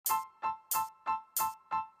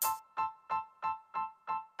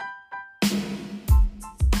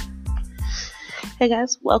Hey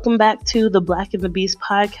guys, welcome back to the Black and the Beast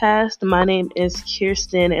podcast. My name is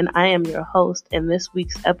Kirsten and I am your host, and this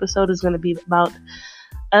week's episode is going to be about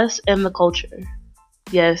us and the culture.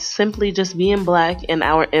 Yes, simply just being black and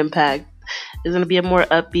our impact. It's going to be a more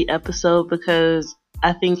upbeat episode because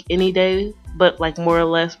I think any day, but like more or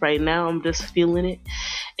less right now, I'm just feeling it.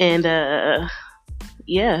 And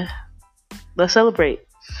yeah, let's celebrate.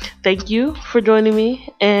 Thank you for joining me,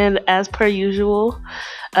 and as per usual,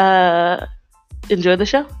 enjoy the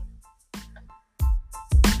show.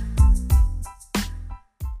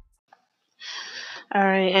 All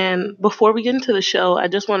right, and before we get into the show, I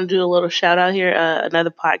just want to do a little shout out here.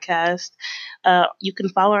 Another podcast. You can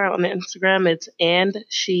follow her on Instagram. It's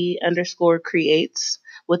and_she_creates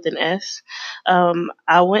with an S.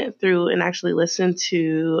 I went through and actually listened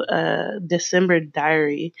to December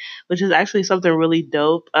Diary, which is actually something really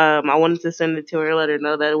dope. I wanted to send it to her, let her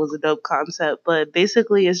know that it was a dope concept. But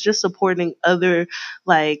basically, it's just supporting other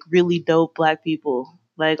like really dope Black people,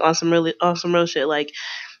 like on some real shit, like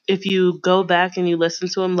if you go back and you listen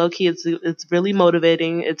to them, low key, it's really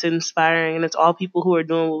motivating, it's inspiring, and it's all people who are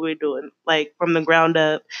doing what we're doing, like from the ground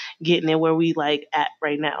up, getting it where we like at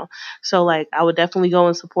right now. So like, I would definitely go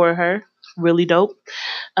and support her. Really dope.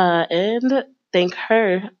 And thank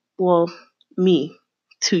her. Well, me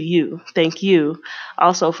to you. Thank you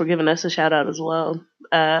also for giving us a shout out as well.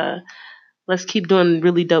 Let's keep doing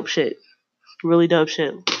really dope shit. Really dope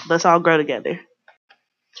shit. Let's all grow together.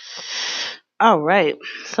 All right,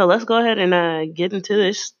 so let's go ahead and get into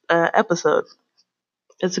this episode.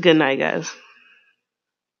 It's a good night, guys.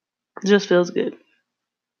 It just feels good.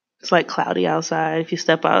 It's like cloudy outside. If you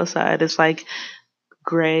step outside, it's like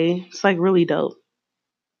gray. It's like really dope.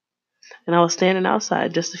 And I was standing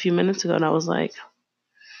outside just a few minutes ago, and I was like,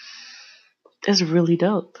 it's really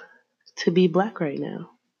dope to be Black right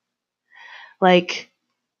now. Like,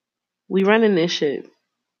 we running this shit.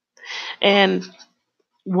 And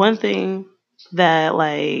one thing that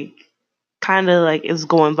like kind of like is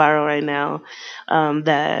going viral right now,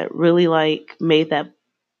 that really like made that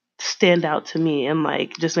stand out to me and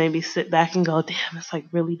like just made me sit back and go, damn, it's like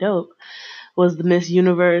really dope, was the Miss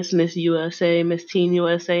Universe, Miss USA, Miss Teen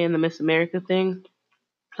USA, and the Miss America thing.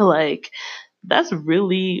 Like, that's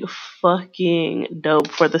really fucking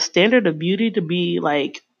dope for the standard of beauty to be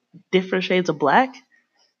like different shades of Black.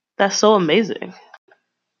 That's so amazing.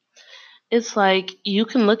 It's like you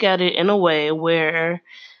can look at it in a way where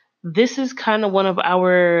this is kind of one of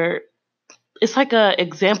our, it's like a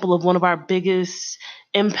example of one of our biggest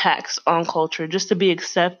impacts on culture, just to be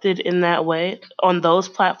accepted in that way on those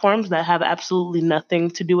platforms that have absolutely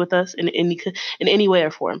nothing to do with us in any way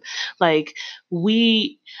or form. Like,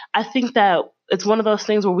 we I think that it's one of those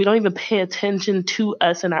things where we don't even pay attention to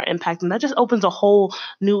us and our impact, and that just opens a whole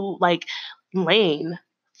new like lane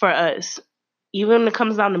for us, even when it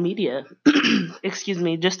comes down to media. Excuse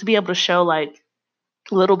me, just to be able to show like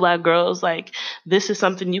little Black girls like this is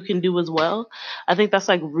something you can do as well. I think that's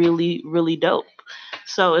like really really dope.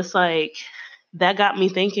 So it's like that got me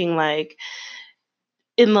thinking like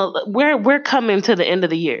in the we're coming to the end of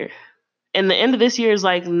the year, and the end of this year is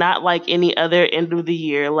like not like any other end of the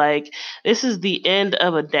year. Like, this is the end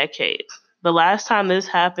of a decade. The last time this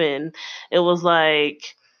happened, it was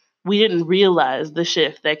like we didn't realize the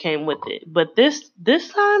shift that came with it, but this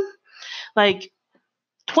time, like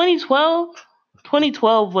 2012,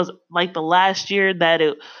 2012 was like the last year that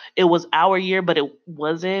it was our year, but it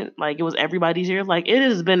wasn't like it was everybody's year. Like, it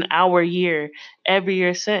has been our year every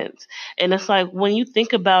year since. And it's like when you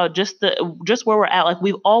think about just where we're at, like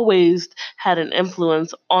we've always had an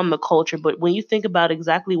influence on the culture, but when you think about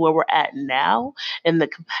exactly where we're at now and the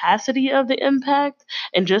capacity of the impact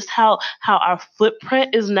and just how our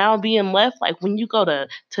footprint is now being left, like when you go to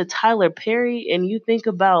Tyler Perry and you think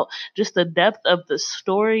about just the depth of the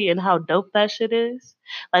story and how dope that shit is.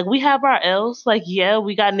 Like, we have our L's. Like, yeah,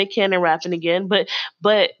 we got Nick Cannon rapping again, but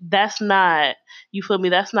that's not, you feel me?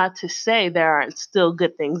 That's not to say there aren't still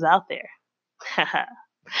good things out there.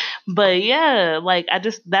 But yeah, like I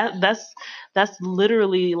just that's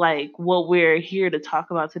literally like what we're here to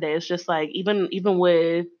talk about today. It's just like even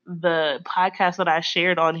with the podcast that I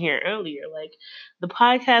shared on here earlier, like the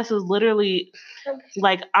podcast is literally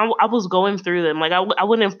like I was going through them, like I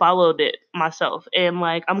wouldn't have followed it myself, and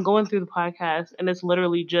like I'm going through the podcast and it's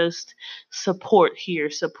literally just support here,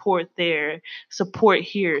 support there, support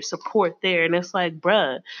here, support there, and it's like,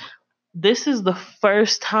 bruh, this is the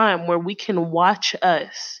first time where we can watch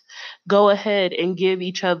us go ahead and give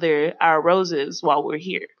each other our roses while we're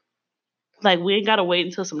here. Like, we ain't gotta wait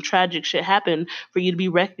until some tragic shit happen for you to be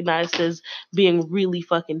recognized as being really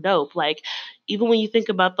fucking dope. Like, even when you think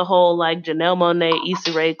about the whole like Janelle Monae,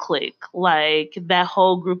 Issa Rae clique, like that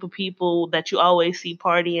whole group of people that you always see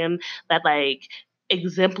partying, that like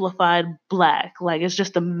exemplified black. Like, it's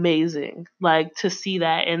just amazing, like, to see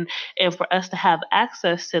that, and for us to have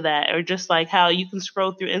access to that, or just like how you can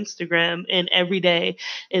scroll through Instagram and every day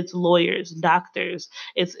it's lawyers, doctors,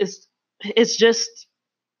 it's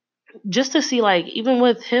just to see, like, even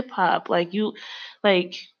with hip hop, like you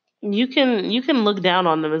can look down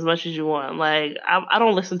on them as much as you want. Like, I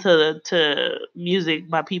don't listen to music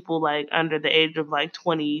by people like under the age of like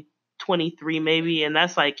 20, 23 maybe, and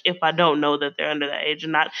that's like if I don't know that they're under that age,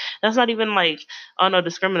 and not that's not even like on no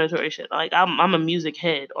discriminatory shit. Like, I'm a music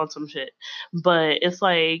head on some shit, but it's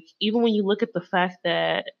like, even when you look at the fact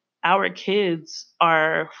that our kids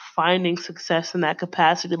are finding success in that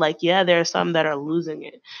capacity, like, yeah, there are some that are losing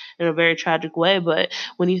it in a very tragic way. But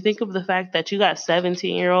when you think of the fact that you got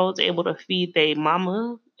 17-year-olds able to feed their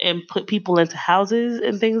mama and put people into houses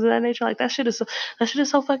and things of that nature, like, that shit is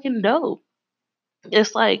so fucking dope.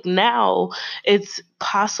 It's like, now it's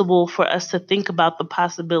possible for us to think about the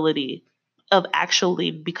possibility of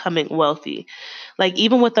actually becoming wealthy. Like,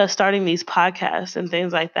 even with us starting these podcasts and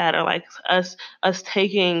things like that, or like us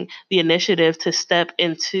taking the initiative to step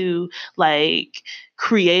into like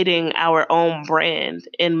creating our own brand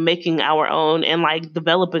and making our own, and like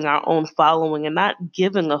developing our own following, and not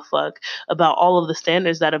giving a fuck about all of the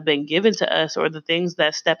standards that have been given to us, or the things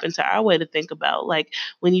that step into our way to think about. Like,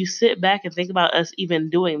 when you sit back and think about us even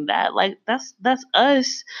doing that, like, that's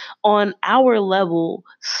us on our level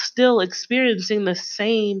still experiencing the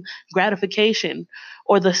same gratification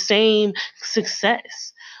or the same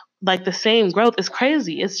success, like the same growth. Is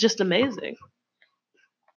crazy. It's just amazing.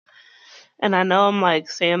 And I know I'm like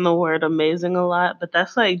saying the word amazing a lot, but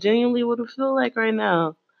that's like genuinely what it feel like right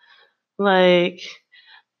now. Like,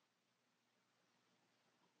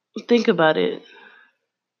 think about it.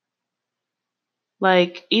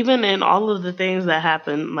 Like, even in all of the things that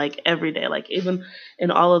happen like every day, like even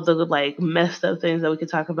in all of the like messed up things that we could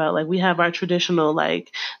talk about, like we have our traditional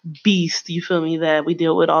like beast, you feel me, that we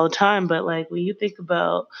deal with all the time. But like, when you think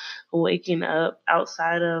about waking up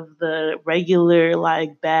outside of the regular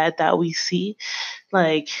like bad that we see,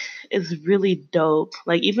 like, it's really dope.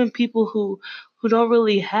 Like, even people who don't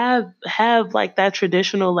really have like that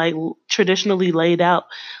traditional, like traditionally laid out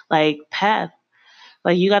like path.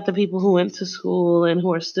 Like, you got the people who went to school and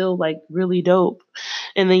who are still like really dope.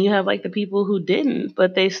 And then you have like the people who didn't,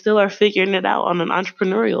 but they still are figuring it out on an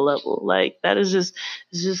entrepreneurial level. Like, that is just,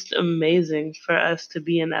 it's just amazing for us to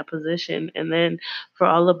be in that position. And then for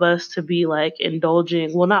all of us to be like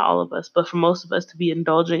indulging, well, not all of us, but for most of us to be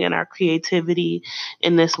indulging in our creativity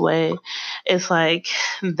in this way. It's like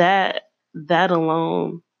that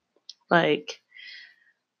alone, like,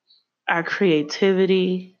 our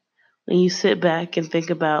creativity, when you sit back and think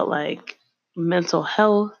about like mental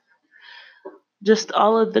health, just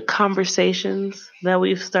all of the conversations that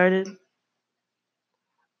we've started,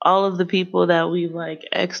 all of the people that we like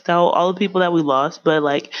xed out, all the people that we lost. But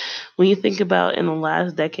like, when you think about in the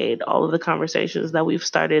last decade, all of the conversations that we've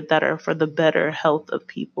started that are for the better health of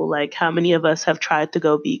people, like how many of us have tried to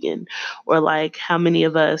go vegan, or like how many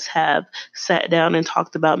of us have sat down and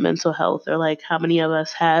talked about mental health, or like how many of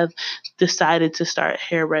us have decided to start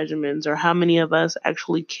hair regimens, or how many of us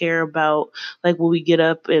actually care about like what we get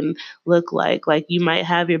up and look like. Like, you might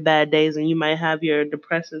have your bad days and you might have your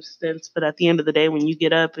depressive stints, but at the end of the day, when you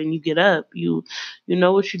get up and you get up, you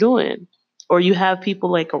know what you're doing. Or you have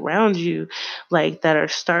people like around you, like, that are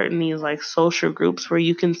starting these like social groups where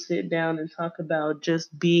you can sit down and talk about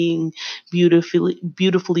just being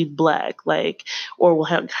beautifully black, like, or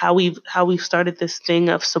how we've started this thing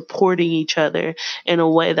of supporting each other in a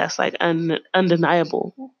way that's like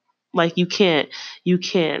undeniable. Like, you can't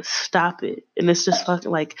stop it. And it's just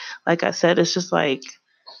fucking like I said, it's just like,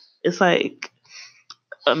 it's like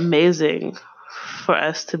amazing for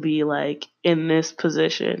us to be like in this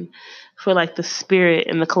position, for like the spirit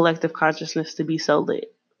and the collective consciousness to be so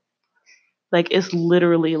lit. Like, it's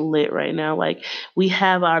literally lit right now. Like, we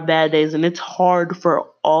have our bad days and it's hard for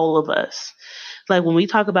all of us. Like, when we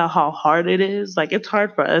talk about how hard it is, like, it's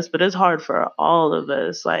hard for us, but it's hard for all of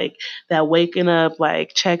us. Like, that waking up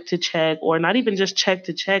like check to check, or not even just check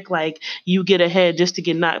to check, like you get ahead just to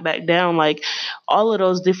get knocked back down. Like, all of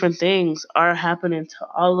those different things are happening to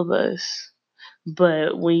all of us.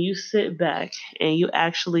 But when you sit back and you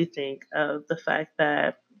actually think of the fact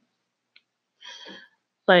that,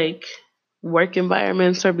 like, work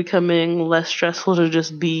environments are becoming less stressful to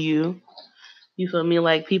just be you. You feel me?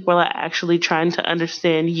 Like people are actually trying to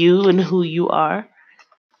understand you and who you are.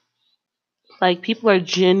 Like people are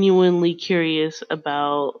genuinely curious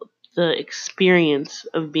about the experience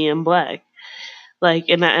of being black. Like,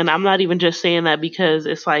 and I'm not even just saying that because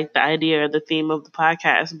it's like the idea or the theme of the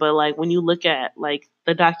podcast, but like when you look at like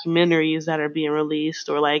the documentaries that are being released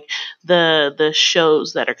or like the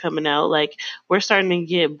shows that are coming out, like we're starting to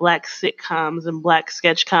get black sitcoms and black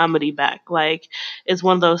sketch comedy back. Like it's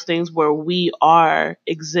one of those things where we are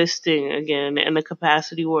existing again in a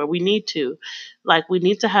capacity where we need to. Like we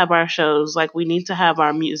need to have our shows, like we need to have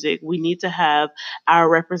our music, we need to have our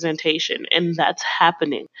representation, and that's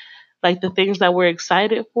happening. Like the things that we're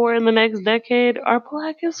excited for in the next decade are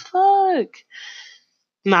black as fuck.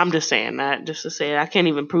 No, I'm just saying that just to say it. I can't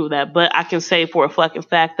even prove that, but I can say for a fucking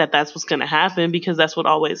fact that that's what's gonna happen because that's what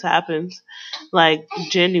always happens. Like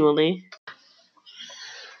genuinely,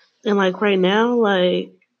 and like right now,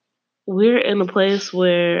 like we're in a place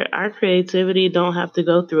where our creativity don't have to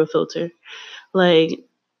go through a filter. Like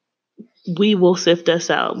we will sift us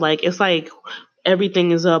out. Like it's like everything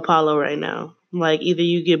is Apollo right now. Like either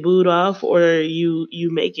you get booed off or you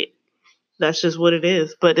make it. That's just what it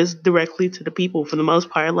is. But it's directly to the people for the most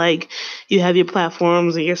part. Like you have your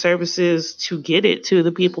platforms and your services to get it to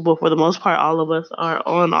the people, but for the most part, all of us are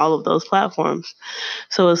on all of those platforms.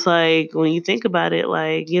 So it's like when you think about it,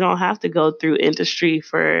 like you don't have to go through industry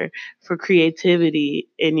for creativity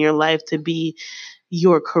in your life to be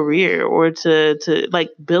your career or to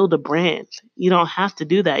like build a brand. You don't have to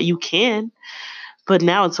do that. You can, but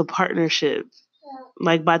now it's a partnership.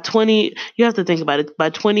 Like by 20, you have to think about it. By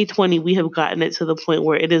 2020, we have gotten it to the point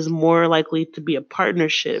where it is more likely to be a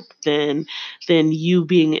partnership than you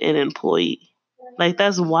being an employee. Like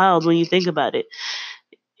that's wild when you think about it.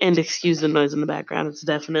 And excuse the noise in the background. It's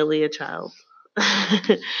definitely a child.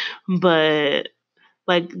 But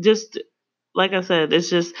like just like I said, it's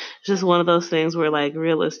just one of those things where like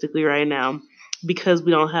realistically right now, because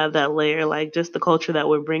we don't have that layer, like just the culture that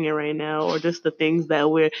we're bringing right now, or just the things that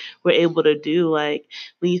we're able to do. Like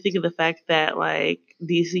when you think of the fact that like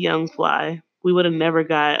DC Young Fly, we would have never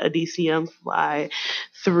got a DC Young Fly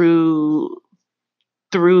through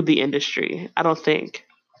through the industry. I don't think.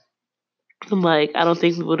 Like I don't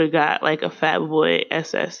think we would have got like a Fat Boy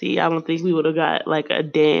SSE. I don't think we would have got like a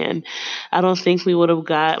Dan. I don't think we would have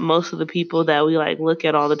got most of the people that we like look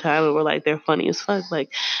at all the time and we're like they're funny as fuck.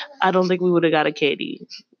 Like I don't think we would have got a Katie.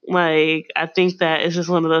 Like I think that it's just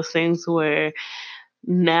one of those things where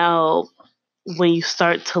now when you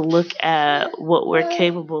start to look at what we're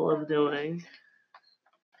capable of doing,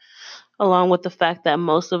 along with the fact that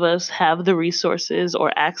most of us have the resources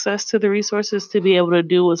or access to the resources to be able to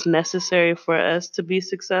do what's necessary for us to be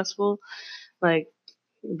successful, like,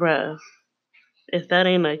 bruh, if that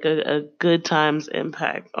ain't like a good times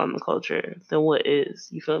impact on the culture, then what is?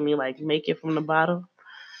 You feel me? Like, make it from the bottom.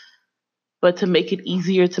 But to make it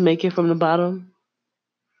easier to make it from the bottom,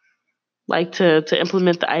 like to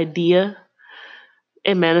implement the idea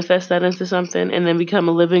and manifest that into something and then become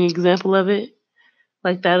a living example of it,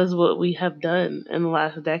 like, that is what we have done in the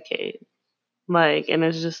last decade. Like, and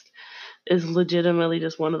it's just, is legitimately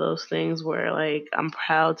just one of those things where like I'm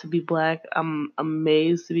proud to be black. I'm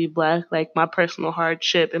amazed to be black. Like my personal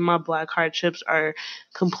hardship and my black hardships are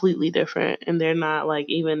completely different and they're not like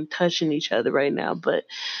even touching each other right now. But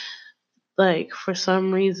like for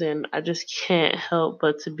some reason I just can't help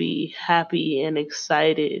but to be happy and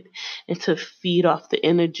excited and to feed off the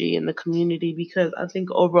energy in the community because I think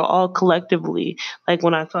overall collectively, like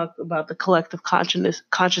when I talk about the collective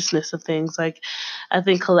consciousness of things, like I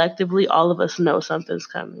think collectively all of us know something's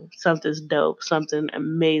coming, something's dope, something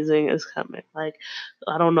amazing is coming. Like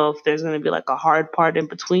I don't know if there's going to be like a hard part in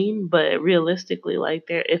between, but realistically like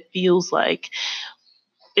there it feels like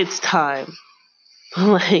it's time.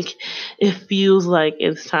 Like it feels like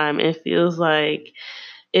it's time. It feels like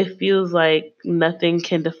nothing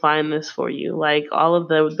can define this for you. Like all of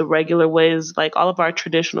the regular ways, like all of our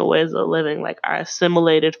traditional ways of living, like our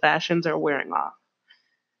assimilated fashions are wearing off.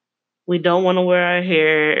 We don't want to wear our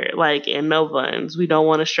hair like in no buns. We don't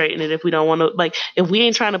want to straighten it if we don't want to like if we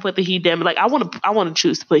ain't trying to put the heat damage. Like I want to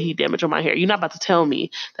choose to put heat damage on my hair. You're not about to tell me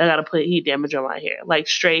that I got to put heat damage on my hair. Like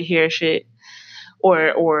straight hair shit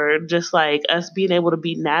or just like us being able to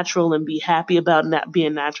be natural and be happy about not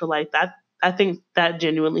being natural like that. I think that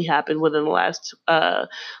genuinely happened within the last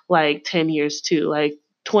like 10 years too. Like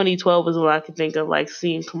 2012 is what I can think of, like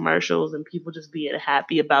seeing commercials and people just being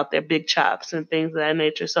happy about their big chops and things of that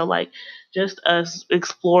nature. So like just us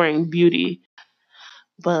exploring beauty.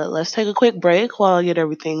 But let's take a quick break while I get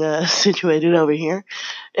everything situated over here,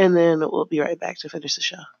 and then we'll be right back to finish the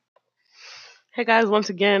show. Hey guys, once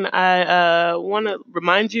again, I want to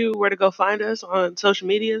remind you where to go find us on social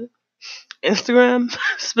media, Instagram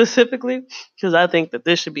specifically, because I think that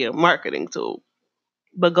this should be a marketing tool.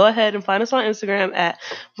 But go ahead and find us on Instagram at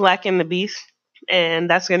Black and the Beast. And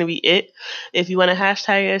that's going to be it. If you want to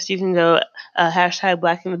hashtag us, you can go hashtag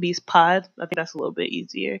Black and the Beast pod. I think that's a little bit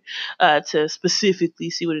easier to specifically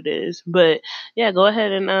see what it is. But yeah, go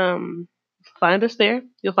ahead and find us there.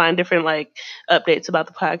 You'll find different like updates about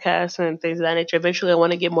the podcast and things of that nature. Eventually, I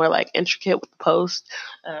want to get more like intricate with the post.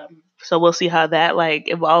 So we'll see how that like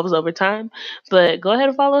evolves over time. But go ahead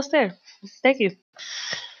and follow us there. Thank you.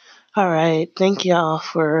 All right. Thank y'all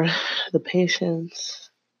for the patience.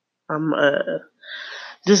 I'm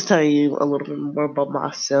just tell you a little bit more about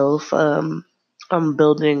myself. I'm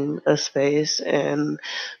building a space, and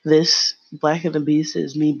this Black and the Beast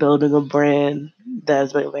is me building a brand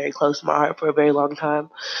that's been very close to my heart for a very long time.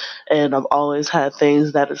 And I've always had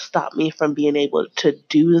things that have stopped me from being able to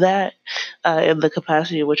do that in the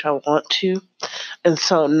capacity in which I want to. And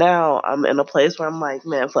so now I'm in a place where I'm like,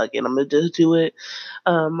 man, fuck it, I'm gonna just do it.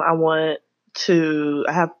 I want to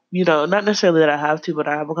I have not necessarily that I have to, but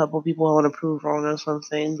I have a couple of people I want to prove wrong on some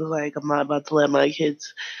things. Like I'm not about to let my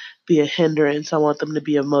kids be a hindrance. I want them to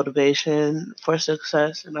be a motivation for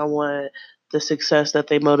success, and I want the success that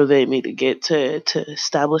they motivate me to get to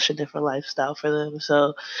establish a different lifestyle for them.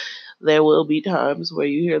 So there will be times where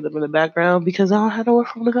you hear them in the background because I don't have nowhere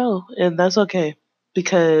for them to go, and that's okay.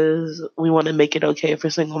 Because we want to make it okay for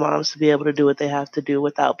single moms to be able to do what they have to do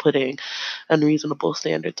without putting unreasonable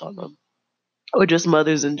standards on them, or just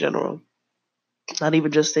mothers in general. Not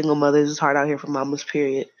even just single mothers. It's hard out here for mamas,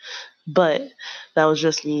 period. But that was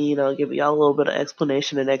just me, giving y'all a little bit of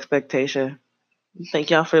explanation and expectation. Thank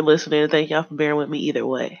y'all for listening. Thank y'all for bearing with me either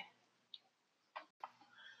way.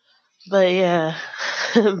 But yeah,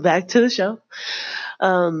 back to the show.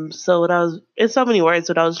 So what I was, in so many words,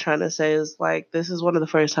 what I was trying to say is like, this is one of the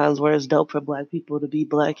first times where it's dope for black people to be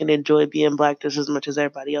black and enjoy being black just as much as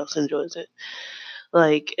everybody else enjoys it.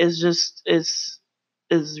 Like, it's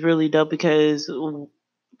really dope because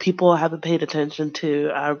people haven't paid attention to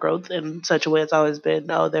our growth in such a way. It's always been,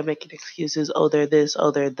 oh, they're making excuses, oh, they're this, oh,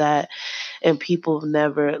 they're that. And people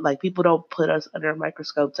never, like, people don't put us under a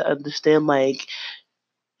microscope to understand, like,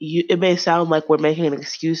 it may sound like we're making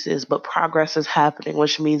excuses, but progress is happening,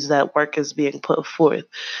 which means that work is being put forth.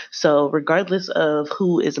 So, regardless of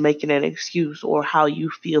who is making an excuse or how you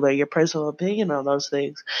feel or your personal opinion on those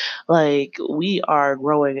things, like we are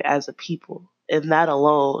growing as a people. And that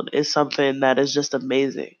alone is something that is just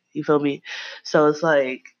amazing. You feel me? So, it's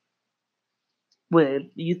like when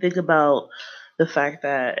you think about the fact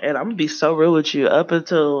that, and I'm gonna be so real with you, up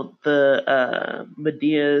until the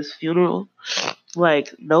Medea's funeral,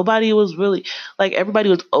 like nobody was really like everybody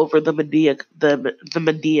was over the Medea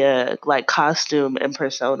like costume and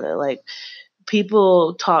persona. Like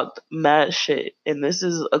people talked mad shit, and this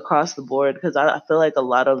is across the board because I feel like a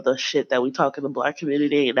lot of the shit that we talk in the black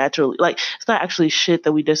community ain't naturally like it's not actually shit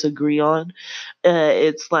that we disagree on.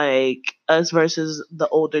 It's like us versus the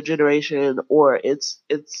older generation, or it's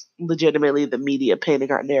legitimately the media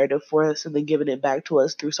painting our narrative for us and then giving it back to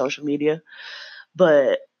us through social media.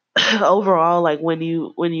 But overall, like when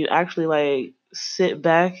you actually like sit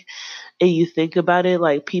back and you think about it,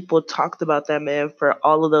 like people talked about that man for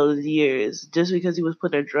all of those years just because he was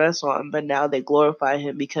putting a dress on, but now they glorify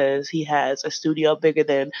him because he has a studio bigger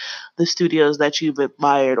than the studios that you've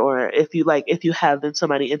admired, or if you have been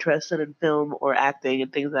somebody interested in film or acting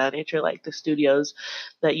and things of that nature, like the studios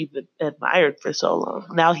that you've admired for so long.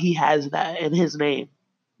 Now he has that in his name,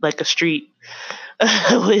 like a street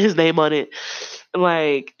with his name on it.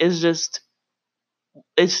 Like it's just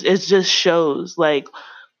shows like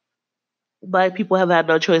black people have had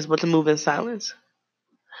no choice but to move in silence.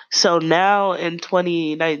 So now in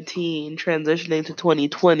 2019, transitioning to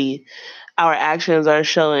 2020, our actions are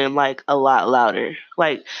showing like a lot louder.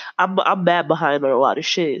 Like I'm bad behind on a lot of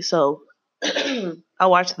shit. So I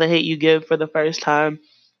watched The Hate You Give for the first time,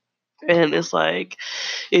 and it's like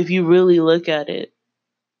if you really look at it,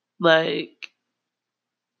 like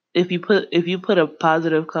if you put a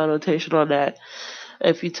positive connotation on that,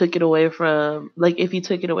 if you took it away from like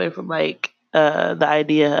the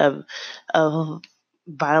idea of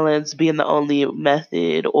violence being the only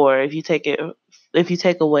method, or if you take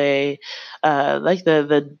away like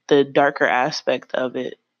the darker aspect of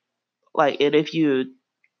it, like, and if you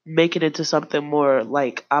make it into something more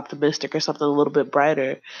like optimistic or something a little bit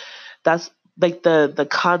brighter, that's like the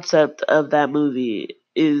concept of that movie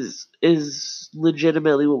is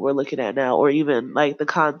legitimately what we're looking at now, or even like the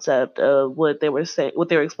concept of what they were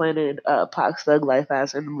explaining Pac's thug life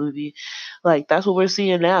as in the movie. Like that's what we're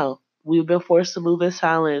seeing now. We've been forced to move in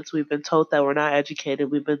silence. We've been told that we're not educated.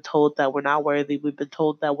 We've been told that we're not worthy. We've been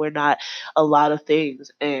told that we're not a lot of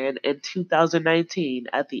things. And in 2019,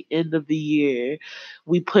 at the end of the year,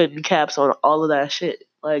 we put in caps on all of that shit.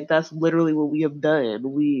 Like that's literally what we have done.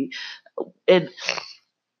 And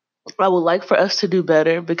I would like for us to do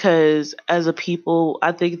better because as a people,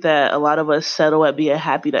 I think that a lot of us settle at being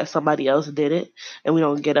happy that somebody else did it, and we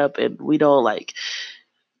don't get up and we don't like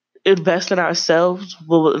invest in ourselves.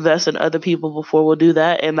 We'll invest in other people before we'll do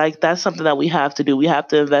that. And like that's something that we have to do. We have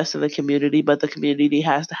to invest in the community, but the community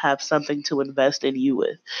has to have something to invest in you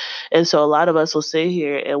with. And so a lot of us will sit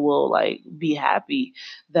here and we'll like be happy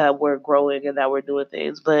that we're growing and that we're doing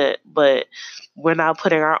things, but we're not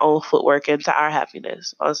putting our own footwork into our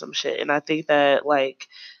happiness on some shit. And I think that like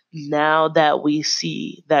now that we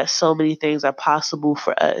see that so many things are possible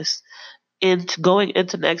for us, into going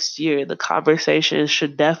into next year, the conversation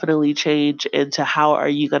should definitely change into how are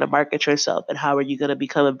you going to market yourself and how are you going to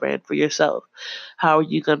become a brand for yourself? How are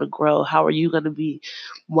you going to grow? How are you going to be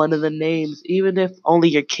one of the names, even if only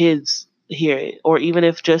your kids hear it, or even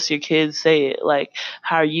if just your kids say it? Like,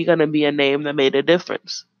 how are you going to be a name that made a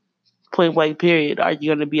difference? Point blank, period. Are you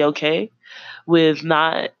going to be okay with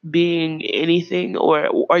not being anything,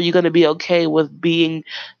 or are you going to be okay with being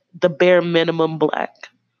the bare minimum black?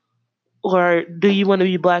 Or do you want to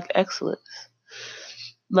be black excellence?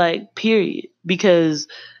 Like, period. Because,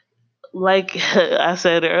 like I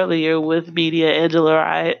said earlier with media, Angela,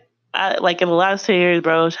 I like in the last 10 years,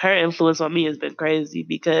 bro, her influence on me has been crazy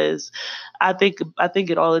because I think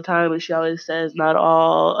it all the time, and she always says, not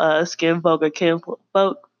all skin folk are kin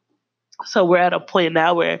folk. So we're at a point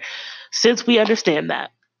now where, since we understand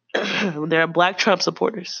that there are black Trump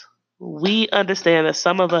supporters, we understand that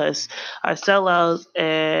some of us are sellouts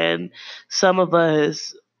and some of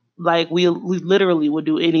us, like, we literally would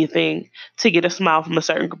do anything to get a smile from a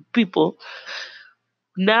certain group of people.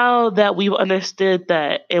 Now that we've understood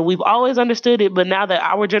that, and we've always understood it, but now that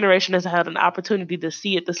our generation has had an opportunity to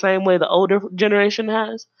see it the same way the older generation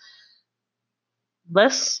has,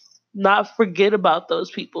 let's not forget about those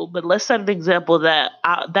people, but let's set an example that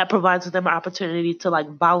provides them an opportunity to like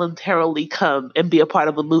voluntarily come and be a part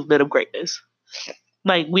of a movement of greatness.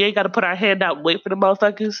 Like we ain't got to put our hand out and wait for the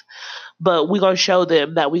motherfuckers, but we gonna show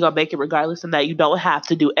them that we gonna make it regardless, and that you don't have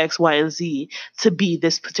to do X, Y, and Z to be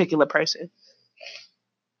this particular person.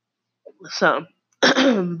 So,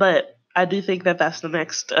 but I do think that that's the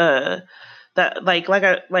next that like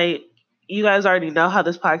you guys already know how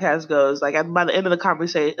this podcast goes. Like by the end of the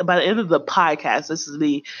conversation, by the end of the podcast, this is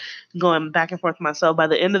me going back and forth myself. By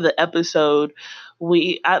the end of the episode,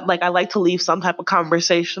 I like to leave some type of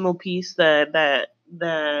conversational piece that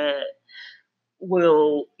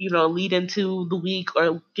will lead into the week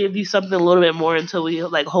or give you something a little bit more until we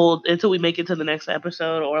hold until we make it to the next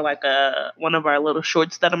episode, or like one of our little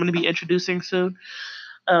shorts that I'm going to be introducing soon.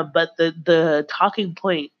 But the talking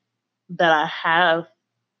point that I have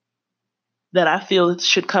that I feel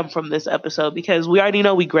should come from this episode, because we already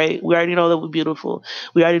know we great. We already know that we're beautiful.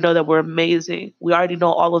 We already know that we're amazing. We already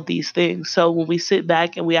know all of these things. So when we sit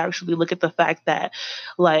back and we actually look at the fact that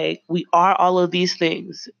like we are all of these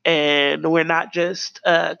things, and we're not just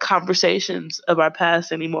conversations of our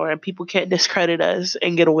past anymore, and people can't discredit us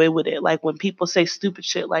and get away with it. Like when people say stupid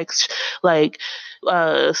shit like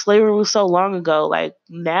slavery was so long ago, like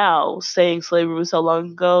now saying slavery was so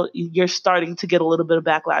long ago, you're starting to get a little bit of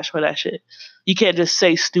backlash for that shit. You can't just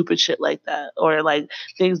say stupid shit like that, or like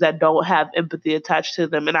things that don't have empathy attached to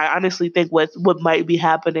them. And I honestly think what might be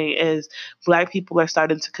happening is black people are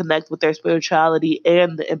starting to connect with their spirituality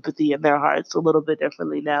and the empathy in their hearts a little bit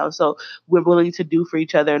differently now. So we're willing to do for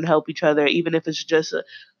each other and help each other, even if it's just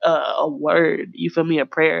a word, you feel me, a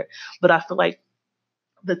prayer. But I feel like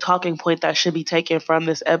the talking point that should be taken from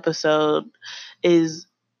this episode is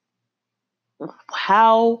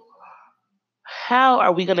how how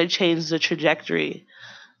are we going to change the trajectory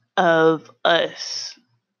of us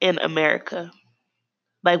in America?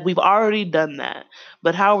 Like we've already done that,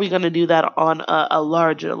 but how are we going to do that on a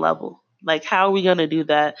larger level? Like how are we going to do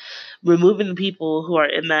that, removing people who are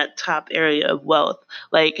in that top area of wealth?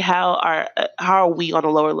 Like how are we on a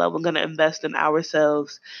lower level going to invest in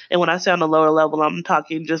ourselves? And when I say on a lower level, I'm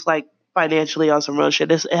talking just like financially on some real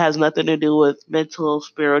shit. It has nothing to do with mental,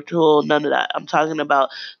 spiritual, none of that. I'm talking about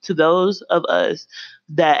to those of us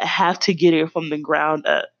that have to get it from the ground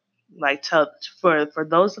up. Like for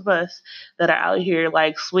those of us that are out here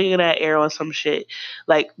like swinging that arrow or some shit.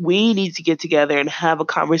 Like we need to get together and have a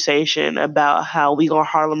conversation about how we gonna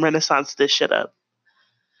Harlem Renaissance this shit up.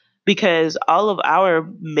 Because all of our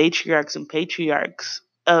matriarchs and patriarchs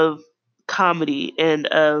of comedy and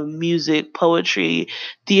music, poetry,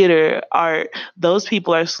 theater, art, those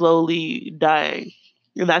people are slowly dying.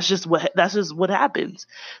 And that's just what happens.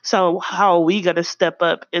 So how are we gonna step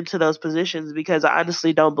up into those positions? Because I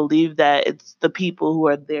honestly don't believe that it's the people who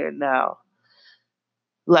are there now.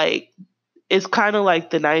 Like it's kind of like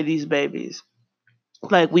the '90s babies.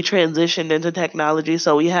 Like we transitioned into technology,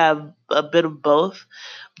 so we have a bit of both.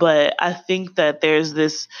 But I think that there's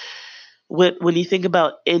this when you think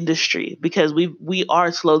about industry, because we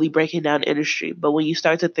are slowly breaking down industry, but when you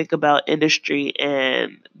start to think about industry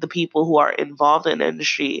and the people who are involved in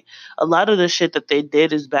industry, a lot of the shit that they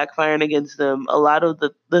did is backfiring against them. A lot of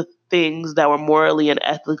the things that were morally and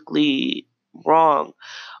ethically wrong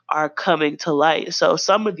are coming to light. So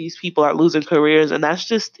some of these people are losing careers, and that's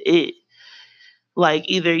just it. Like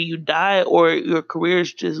either you die or your career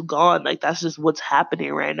is just gone. Like that's just what's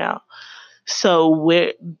happening right now. So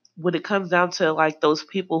when it comes down to like those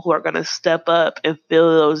people who are going to step up and fill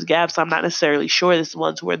those gaps, I'm not necessarily sure it's the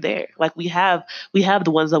ones who are there. Like we have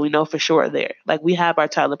the ones that we know for sure are there. Like we have our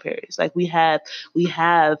Tyler Perrys, like we have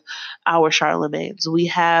our Charlemagne's, we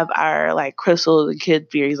have our like Crystals and Kid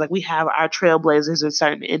Furies, like we have our trailblazers in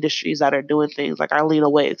certain industries that are doing things like our Lena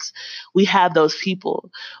Waithes. We have those people,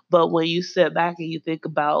 but when you sit back and you think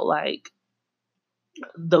about like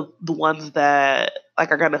the ones that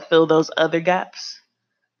like are gonna fill those other gaps.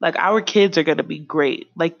 Like our kids are gonna be great.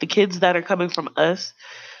 Like the kids that are coming from us,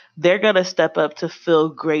 they're gonna step up to fill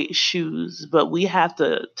great shoes, but we have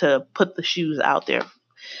to put the shoes out there.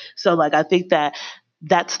 So like I think that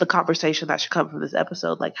that's the conversation that should come from this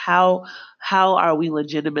episode. Like how are we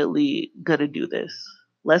legitimately gonna do this?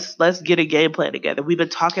 Let's get a game plan together. We've been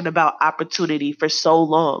talking about opportunity for so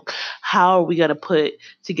long. How are we gonna put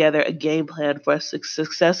together a game plan for us to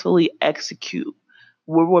successfully execute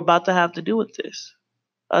what we're about to have to do with this?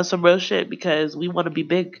 Some real shit, because we want to be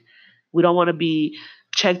big. We don't want to be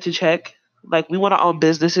check to check. Like we want to own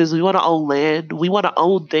businesses. We want to own land. We want to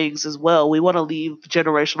own things as well. We want to leave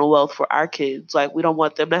generational wealth for our kids. Like we don't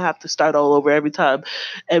want them to have to start all over every time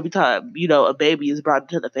a baby is brought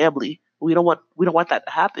into the family. We don't want that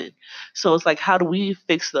to happen. So it's like, how do we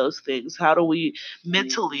fix those things? How do we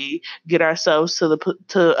mentally get ourselves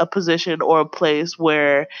to a position or a place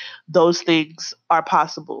where those things are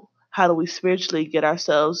possible? How do we spiritually get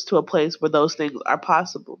ourselves to a place where those things are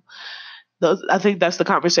possible? I think that's the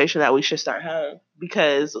conversation that we should start having.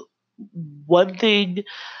 Because one thing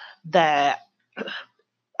that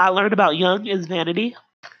I learned about young is vanity.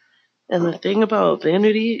 And the thing about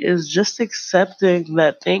vanity is just accepting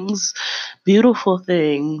that beautiful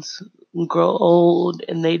things, grow old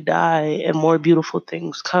and they die, and more beautiful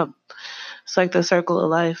things come. It's like the circle of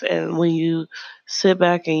life. And when you sit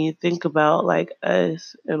back and you think about like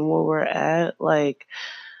us and where we're at, like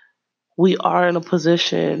we are in a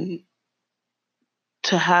position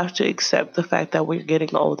to have to accept the fact that we're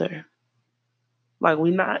getting older. Like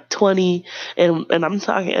we're not 20, and I'm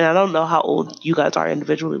talking, and I don't know how old you guys are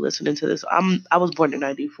individually listening to this. I was born in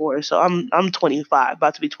 '94, so I'm 25,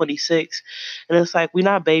 about to be 26, and it's like we're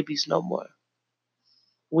not babies no more.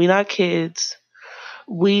 We're not kids.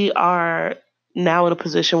 We are now in a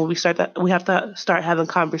position where we have to start having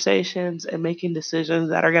conversations and making decisions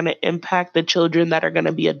that are going to impact the children that are going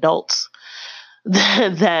to be adults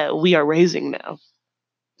that we are raising now,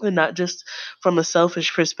 and not just from a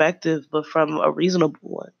selfish perspective, but from a reasonable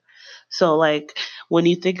one. So, like, when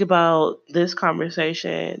you think about this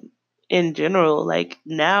conversation in general, like,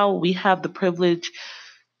 now we have the privilege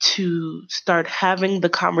to start having the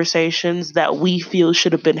conversations that we feel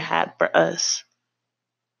should have been had for us.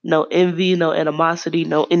 No envy, no animosity,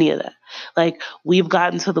 no any of that. Like, we've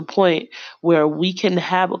gotten to the point where we can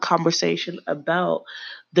have a conversation about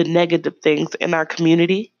the negative things in our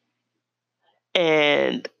community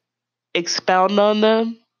and expound on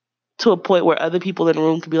them to a point where other people in the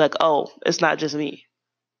room can be like, oh, it's not just me.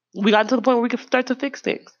 We got to the point where we can start to fix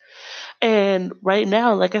things. And right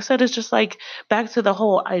now, like I said, it's just like back to the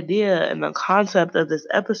whole idea and the concept of this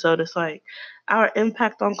episode. It's like our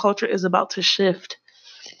impact on culture is about to shift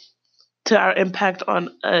to our impact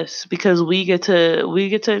on us, because we get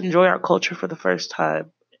to enjoy our culture for the first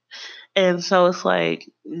time. And so it's like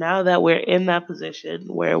now that we're in that position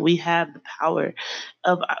where we have the power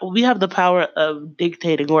of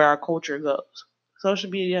dictating where our culture goes.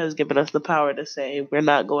 Social media has given us the power to say we're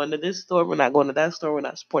not going to this store, we're not going to that store, we're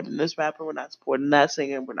not supporting this rapper, we're not supporting that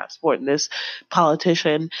singer, we're not supporting this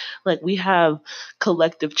politician. Like we have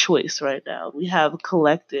collective choice right now. We have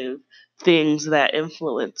collective things that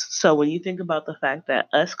influence. So when you think about the fact that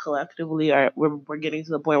us collectively we're getting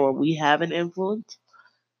to the point where we have an influence,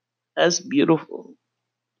 that's beautiful.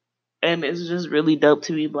 And it's just really dope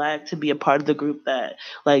to be black, to be a part of the group that,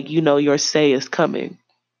 like, your say is coming.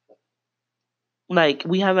 Like,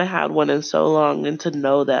 we haven't had one in so long, and to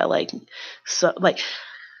know that, like, so, like,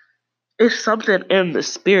 it's something in the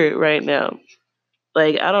spirit right now.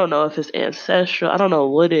 Like, I don't know if it's ancestral, I don't know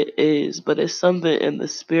what it is, but it's something in the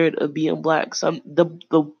spirit of being black.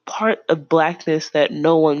 The part of blackness that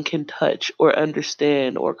no one can touch or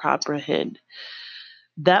understand or comprehend.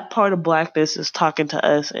 That part of blackness is talking to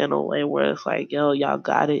us in a way where it's like, yo, y'all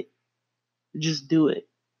got it. Just do it.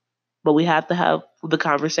 But we have to have the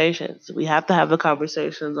conversations. We have to have the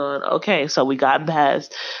conversations on, okay, so we got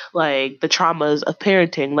past like the traumas of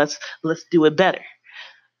parenting. Let's do it better.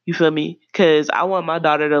 You feel me? Because I want my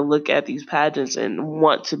daughter to look at these pageants and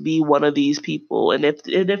want to be one of these people. And if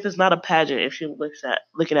it's not a pageant, if she looks at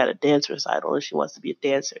looking at a dance recital and she wants to be a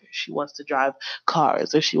dancer, she wants to drive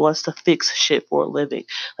cars, or she wants to fix shit for a living.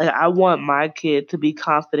 Like, I want my kid to be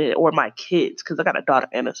confident, or my kids, because I got a daughter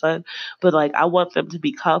and a son. But like, I want them to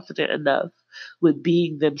be confident enough with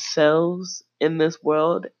being themselves in this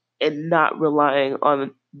world and not relying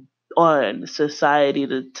on society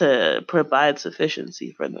to provide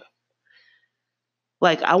sufficiency for them.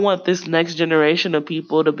 Like, I want this next generation of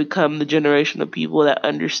people to become the generation of people that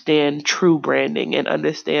understand true branding and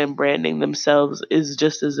understand branding themselves is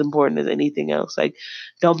just as important as anything else. Like,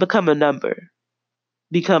 don't become a number,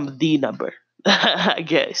 become the number, I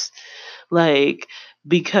guess. Like,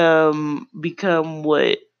 become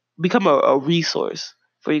what become a resource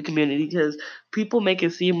for your community, because people make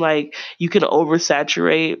it seem like you can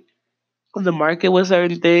oversaturate the market with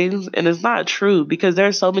certain things, and it's not true, because there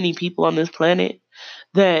are so many people on this planet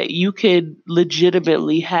that you could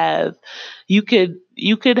legitimately have. You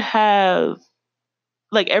could have,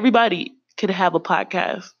 like, everybody could have a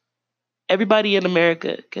podcast. Everybody in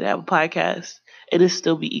America could have a podcast and it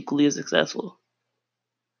still be equally as successful.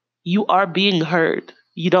 You are being heard.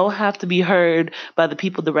 You don't have to be heard by the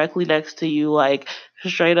people directly next to you. Like,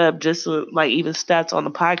 straight up, just like, even stats on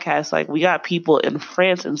the podcast. Like, we got people in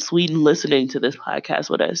France and Sweden listening to this podcast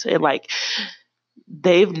with us, and like,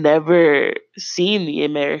 they've never seen the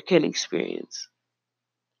American experience.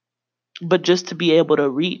 But just to be able to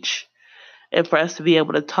reach, and for us to be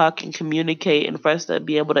able to talk and communicate, and for us to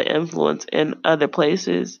be able to influence in other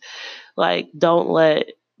places, like, don't let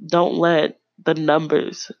the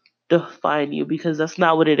numbers define you, because that's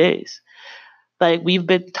not what it is. Like, we've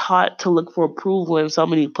been taught to look for approval in so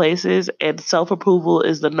many places, and self approval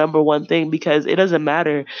is the number one thing, because it doesn't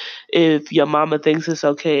matter if your mama thinks it's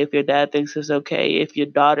okay, if your dad thinks it's okay, if your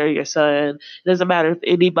daughter, your son, it doesn't matter if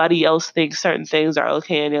anybody else thinks certain things are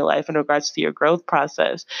okay in your life in regards to your growth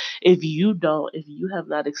process. If you have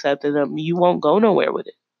not accepted them, you won't go nowhere with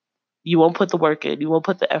it. You won't put the work in. You won't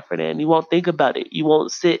put the effort in. You won't think about it. You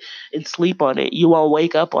won't sit and sleep on it. You won't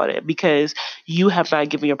wake up on it, because you have not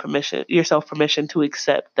given yourself permission to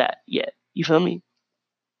accept that yet. You feel me?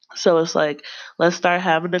 So it's like, let's start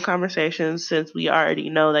having the conversations, since we already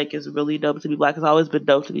know, like, it's really dope to be black. It's always been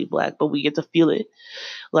dope to be black, but we get to feel it.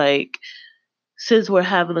 Like, since we're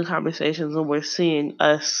having the conversations and we're seeing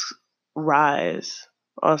us rise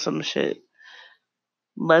on some shit,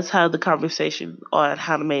 let's have the conversation on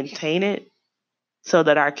how to maintain it so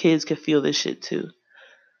that our kids can feel this shit too.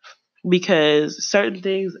 Because certain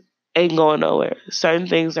things ain't going nowhere. Certain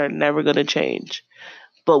things are never going to change.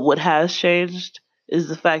 But what has changed is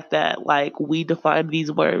the fact that, like, we define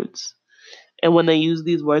these words. And when they use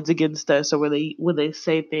these words against us, or when they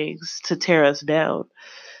say things to tear us down,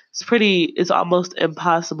 it's almost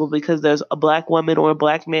impossible, because there's a black woman or a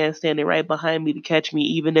black man standing right behind me to catch me,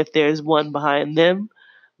 even if there's one behind them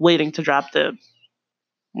waiting to drop them.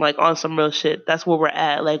 Like, on some real shit. That's where we're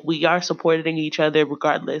at. Like, we are supporting each other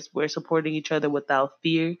regardless. We're supporting each other without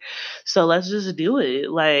fear. So let's just do it.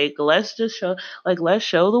 Like, let's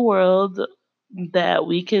show the world that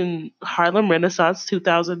we can Harlem Renaissance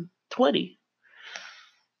 2020.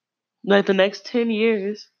 Like, the next 10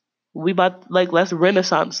 years, let's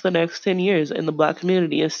Renaissance the next 10 years in the black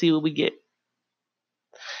community and see what we get.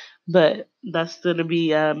 But that's gonna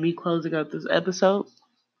be me closing out this episode.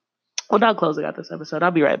 Well, not closing out this episode.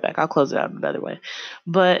 I'll be right back. I'll close it out another way.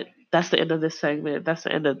 But that's the end of this segment. That's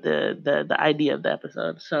the end of the idea of the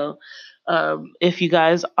episode. So, if you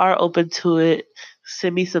guys are open to it,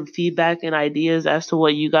 send me some feedback and ideas as to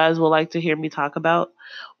what you guys would like to hear me talk about.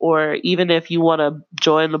 Or even if you want to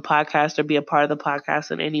join the podcast or be a part of the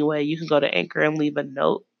podcast in any way, you can go to Anchor and leave a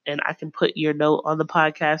note, and I can put your note on the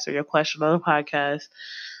podcast or your question on the podcast.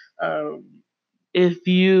 Um, if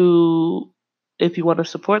you want to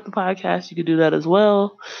support the podcast, you can do that as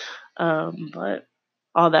well. But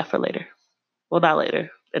all that for later. Well, not later,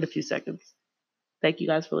 in a few seconds. Thank you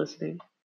guys for listening.